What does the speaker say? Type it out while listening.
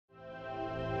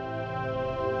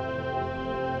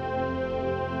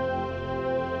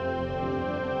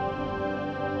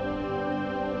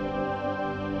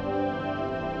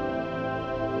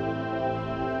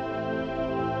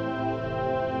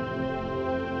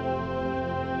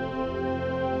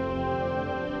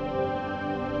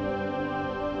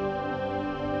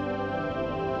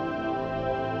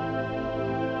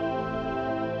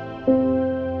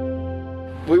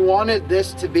wanted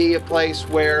this to be a place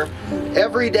where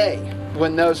every day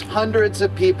when those hundreds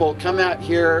of people come out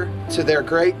here to their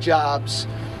great jobs,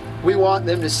 we want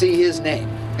them to see his name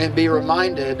and be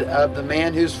reminded of the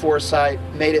man whose foresight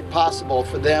made it possible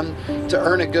for them to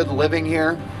earn a good living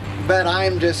here. But I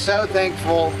am just so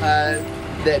thankful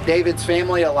that David's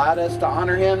family allowed us to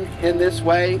honor him in this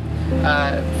way.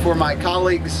 For my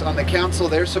colleagues on the council,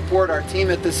 their support, our team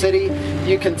at the city,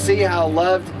 you can see how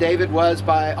loved David was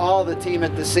by all the team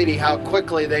at the city, how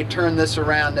quickly they turned this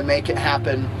around to make it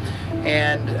happen.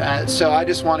 And so I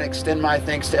just want to extend my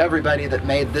thanks to everybody that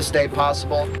made this day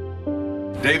possible.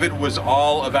 David was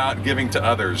all about giving to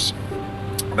others.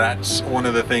 That's one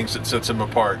of the things that sets him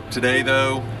apart. Today,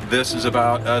 though, this is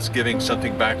about us giving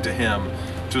something back to him,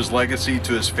 to his legacy,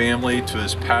 to his family, to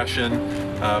his passion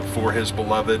for his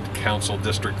beloved Council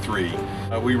District 3.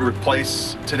 We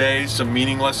replace today some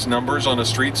meaningless numbers on a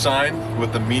street sign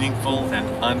with a meaningful and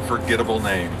unforgettable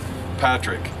name.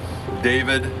 Patrick.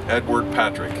 David Edward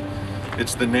Patrick.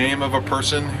 It's the name of a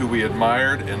person who we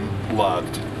admired and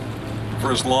loved.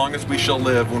 For as long as we shall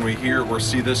live, when we hear or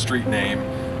see this street name,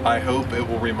 I hope it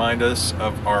will remind us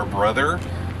of our brother,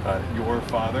 your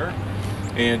father,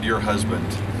 and your husband.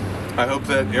 I hope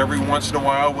that every once in a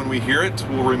while when we hear it,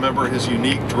 we'll remember his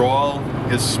unique drawl,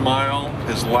 his smile,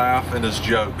 his laugh, and his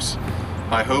jokes.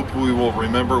 I hope we will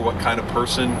remember what kind of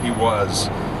person he was.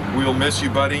 We will miss you,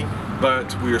 buddy,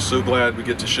 but we are so glad we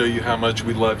get to show you how much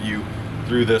we love you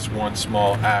through this one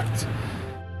small act.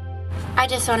 I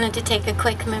just wanted to take a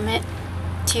quick moment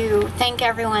to thank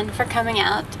everyone for coming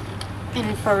out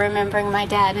and for remembering my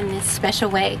dad in this special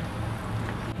way.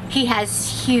 He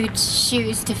has huge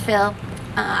shoes to fill.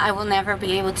 I will never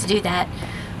be able to do that,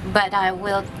 but I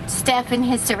will step in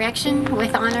his direction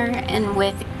with honor and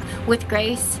with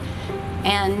grace,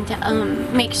 and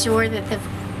make sure that the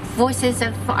voices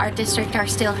of our district are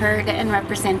still heard and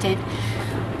represented.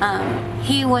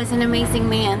 He was an amazing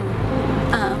man.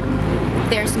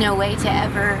 There's no way to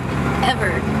ever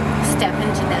step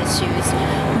into those shoes,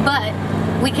 but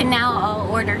we can now all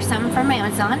order some from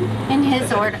Amazon in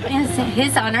his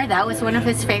honor. That was one of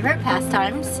his favorite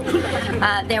pastimes.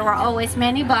 There were always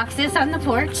many boxes on the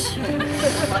porch,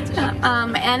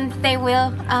 and they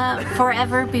will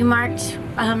forever be marked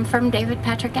from David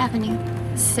Patrick Avenue.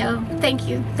 So thank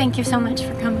you so much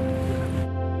for coming.